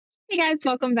Hey guys,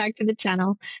 welcome back to the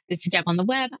channel. This is Deb on the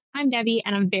web. I'm Debbie,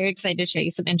 and I'm very excited to show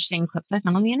you some interesting clips I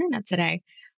found on the internet today.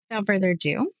 Without further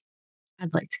ado,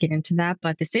 I'd like to get into that,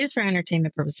 but this is for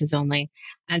entertainment purposes only.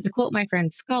 And to quote my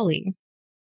friend Skully,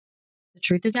 the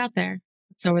truth is out there,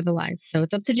 but so are the lies. So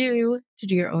it's up to you to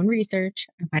do your own research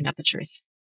and find out the truth.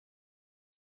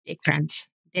 Dig, friends.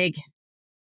 Dig.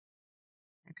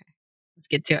 Okay, let's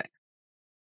get to it.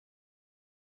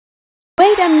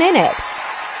 Wait a minute.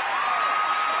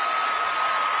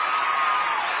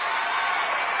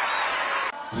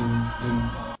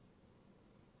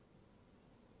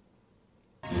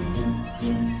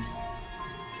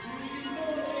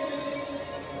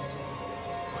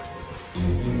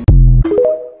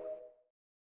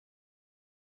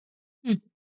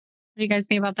 What do you guys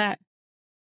think about that?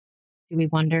 Do we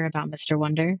wonder about Mr.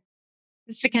 Wonder?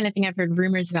 This is the kind of thing I've heard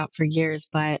rumors about for years,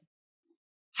 but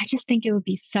I just think it would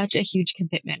be such a huge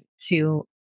commitment to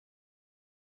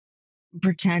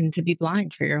pretend to be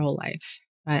blind for your whole life.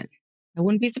 But I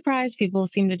wouldn't be surprised. People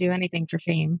seem to do anything for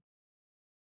fame.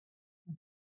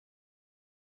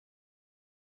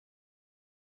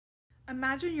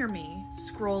 Imagine you're me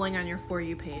scrolling on your For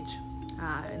You page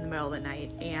in the middle of the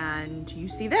night and you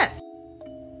see this.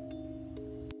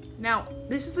 Now,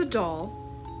 this is a doll.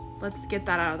 Let's get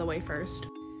that out of the way first.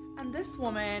 And this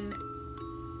woman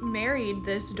married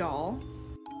this doll.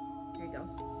 There you go.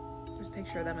 There's a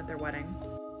picture of them at their wedding.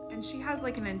 And she has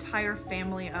like an entire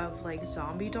family of like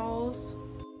zombie dolls.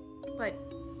 But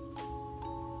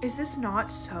is this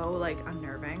not so like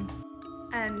unnerving?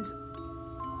 And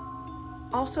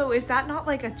also, is that not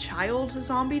like a child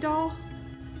zombie doll?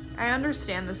 I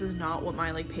understand this is not what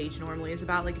my like page normally is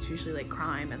about. Like it's usually like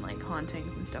crime and like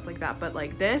hauntings and stuff like that. But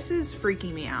like this is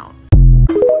freaking me out.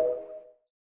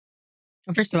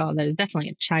 Well, first of all, there's definitely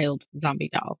a child zombie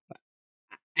doll.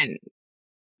 And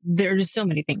there are just so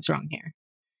many things wrong here.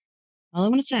 All I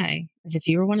want to say is if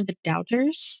you were one of the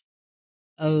doubters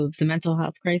of the mental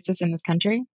health crisis in this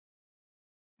country,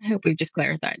 I hope we've just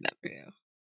clarified that for you.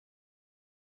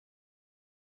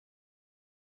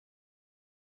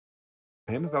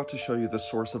 I am about to show you the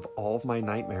source of all of my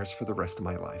nightmares for the rest of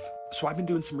my life. So I've been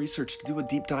doing some research to do a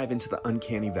deep dive into the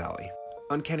Uncanny Valley.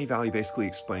 Uncanny Valley basically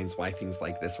explains why things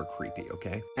like this are creepy,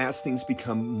 okay? As things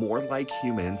become more like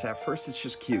humans, at first it's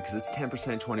just cute because it's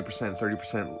 10%, 20%,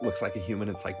 30% looks like a human,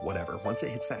 it's like whatever. Once it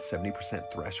hits that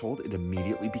 70% threshold, it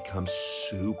immediately becomes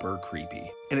super creepy.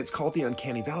 And it's called the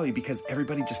Uncanny Valley because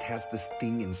everybody just has this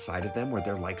thing inside of them where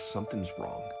they're like, something's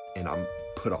wrong, and I'm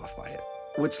put off by it.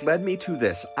 Which led me to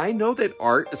this. I know that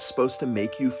art is supposed to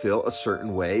make you feel a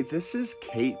certain way. This is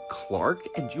Kate Clark,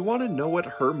 and do you want to know what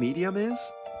her medium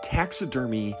is?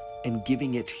 Taxidermy and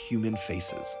giving it human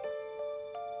faces.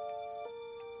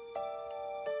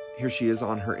 Here she is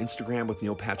on her Instagram with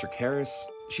Neil Patrick Harris.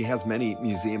 She has many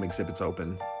museum exhibits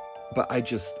open, but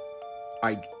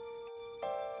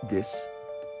this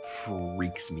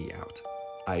freaks me out.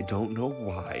 I don't know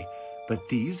why, but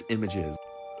these images,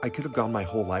 I could have gone my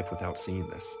whole life without seeing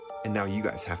this. And now you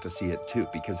guys have to see it too,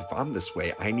 because if I'm this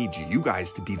way, I need you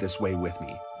guys to be this way with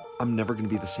me. I'm never gonna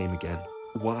be the same again.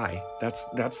 Why? That's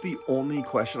the only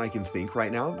question I can think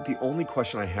right now. The only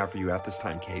question I have for you at this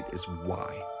time, Kate, is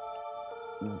why?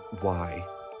 Why?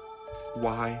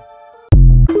 Why?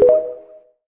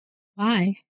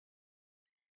 Why?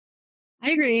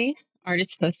 I agree. Art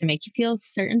is supposed to make you feel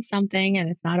certain something, and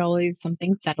it's not always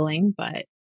something settling, but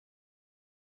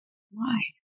why?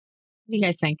 What do you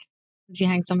guys think? Would you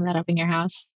hang some of that up in your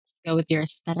house? Go with your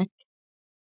aesthetic?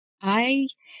 I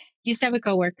used to have a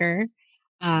coworker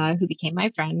who became my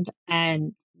friend,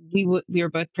 and we were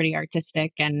both pretty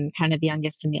artistic and kind of the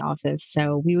youngest in the office.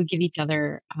 So we would give each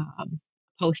other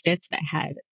post-its that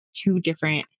had two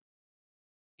different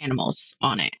animals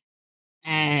on it,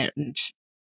 and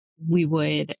we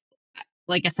would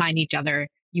like assign each other.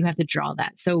 You have to draw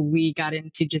that. So we got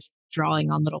into just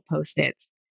drawing on little post-its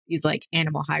these like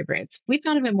animal hybrids. We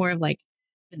thought of it more of like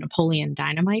the Napoleon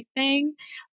Dynamite thing,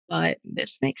 but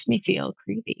this makes me feel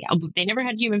creepy. They never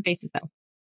had human faces though.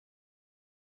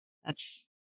 That's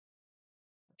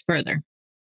further.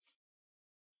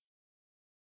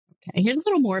 Okay, here's a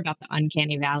little more about the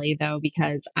Uncanny Valley though,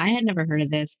 because I had never heard of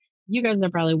this. You guys are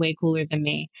probably way cooler than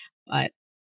me, but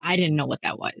I didn't know what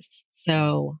that was.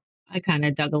 So I kind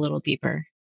of dug a little deeper.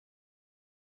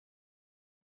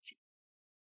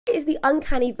 Why is the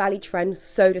Uncanny Valley trend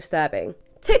so disturbing?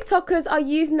 TikTokers are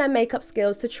using their makeup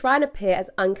skills to try and appear as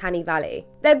Uncanny Valley.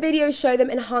 Their videos show them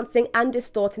enhancing and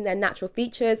distorting their natural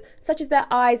features, such as their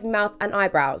eyes, mouth, and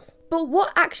eyebrows. But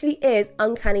what actually is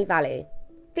Uncanny Valley?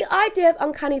 The idea of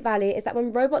uncanny valley is that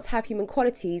when robots have human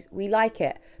qualities, we like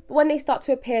it, but when they start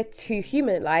to appear too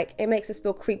human-like, it makes us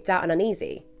feel creeped out and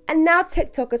uneasy. And now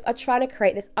TikTokers are trying to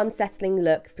create this unsettling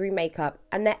look through makeup,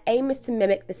 and their aim is to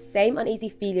mimic the same uneasy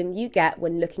feeling you get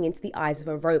when looking into the eyes of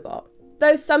a robot.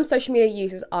 Though some social media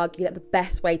users argue that the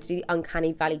best way to do the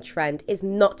uncanny valley trend is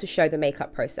not to show the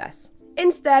makeup process.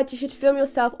 Instead, you should film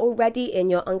yourself already in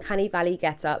your uncanny valley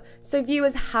getup so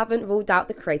viewers haven't ruled out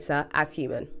the creator as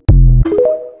human.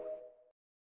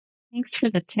 Thanks for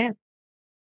the tip.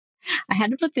 I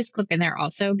had to put this clip in there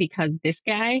also because this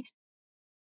guy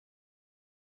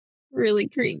really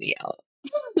creeped me out.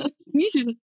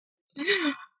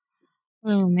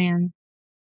 Oh man.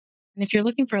 And if you're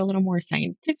looking for a little more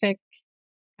scientific,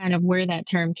 kind of where that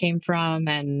term came from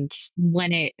and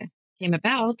when it came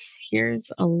about,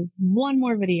 here's one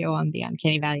more video on the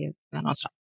uncanny valley, and then I'll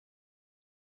stop.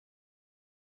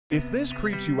 If this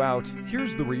creeps you out,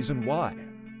 here's the reason why.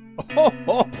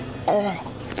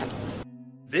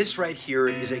 This right here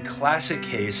is a classic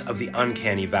case of the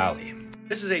uncanny valley.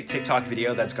 This is a TikTok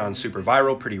video that's gone super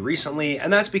viral pretty recently,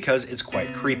 and that's because it's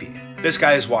quite creepy. This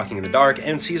guy is walking in the dark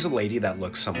and sees a lady that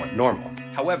looks somewhat normal.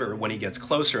 However, when he gets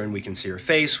closer and we can see her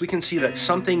face, we can see that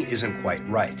something isn't quite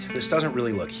right. This doesn't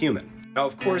really look human. Now,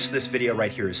 of course, this video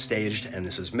right here is staged and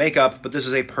this is makeup, but this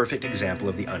is a perfect example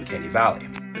of the uncanny valley.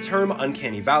 The term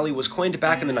uncanny valley was coined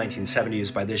back in the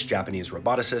 1970s by this Japanese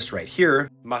roboticist right here,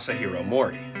 Masahiro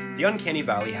Mori. The uncanny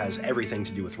valley has everything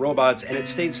to do with robots, and it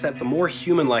states that the more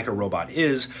human-like a robot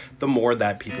is, the more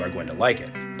that people are going to like it.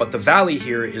 But the valley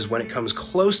here is when it comes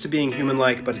close to being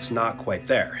human-like, but it's not quite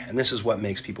there, and this is what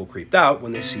makes people creeped out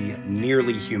when they see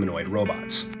nearly humanoid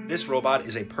robots. This robot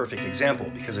is a perfect example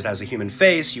because it has a human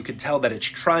face. You could tell that it's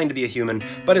trying to be a human,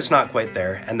 but it's not quite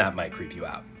there, and that might creep you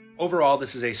out. Overall,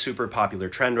 this is a super popular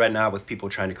trend right now with people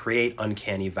trying to create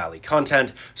uncanny valley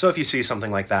content, so if you see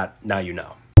something like that, now you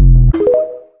know.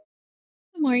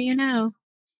 The more you know.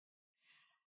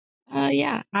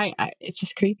 Yeah, it's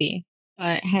just creepy.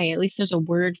 But hey, at least there's a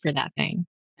word for that thing,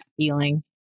 that feeling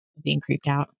of being creeped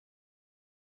out.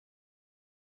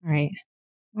 All right.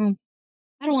 Well,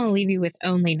 I don't want to leave you with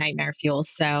only nightmare fuel,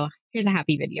 so here's a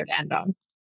happy video to end on.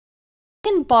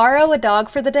 You can borrow a dog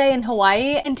for the day in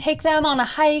Hawaii and take them on a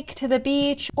hike to the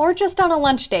beach or just on a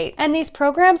lunch date. And these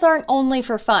programs aren't only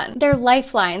for fun. They're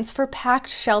lifelines for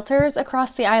packed shelters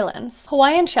across the islands.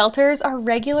 Hawaiian shelters are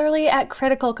regularly at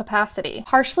critical capacity,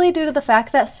 partially due to the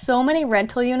fact that so many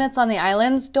rental units on the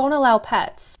islands don't allow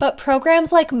pets. But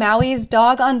programs like Maui's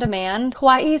Dog on Demand,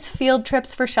 Kauai's Field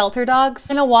Trips for Shelter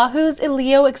Dogs, and Oahu's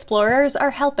Ilio Explorers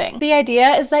are helping. The idea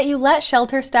is that you let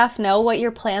shelter staff know what your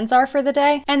plans are for the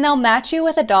day, and they'll match you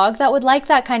with a dog that would like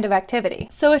that kind of activity.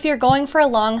 So if you're going for a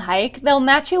long hike, they'll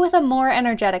match you with a more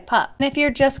energetic pup. And if you're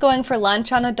just going for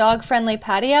lunch on a dog-friendly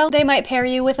patio, they might pair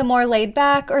you with a more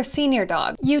laid-back or senior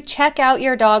dog. You check out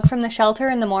your dog from the shelter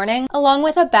in the morning, along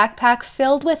with a backpack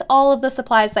filled with all of the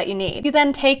supplies that you need. You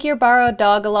then take your borrowed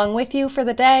dog along with you for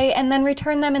the day and then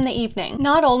return them in the evening.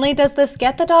 Not only does this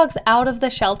get the dogs out of the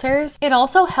shelters, it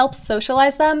also helps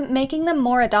socialize them, making them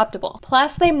more adoptable.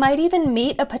 Plus, they might even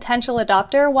meet a potential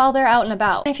adopter while they're out and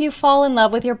about. If you fall in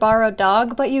love with your borrowed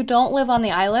dog but you don't live on the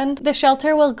island, the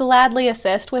shelter will gladly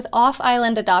assist with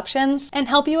off-island adoptions and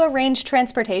help you arrange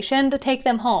transportation to take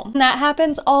them home. And that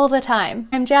happens all the time.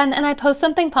 I'm Jen and I post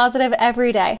something positive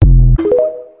every day.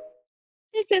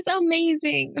 This is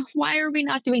amazing. Why are we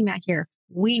not doing that here?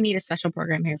 We need a special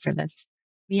program here for this.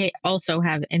 We also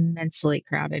have immensely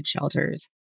crowded shelters,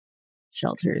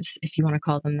 if you want to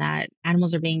call them that.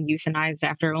 Animals are being euthanized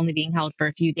after only being held for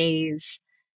a few days.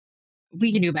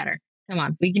 We can do better. Come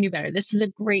on, we can do better. This is a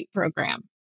great program.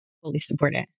 Fully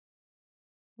support it.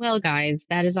 Well, guys,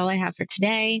 that is all I have for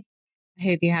today. I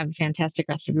hope you have a fantastic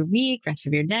rest of your week, rest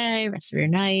of your day, rest of your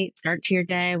night, start to your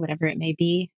day, whatever it may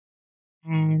be.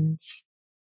 And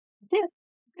that's it.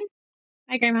 Okay.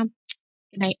 Bye, Grandma.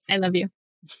 Good night. I love you.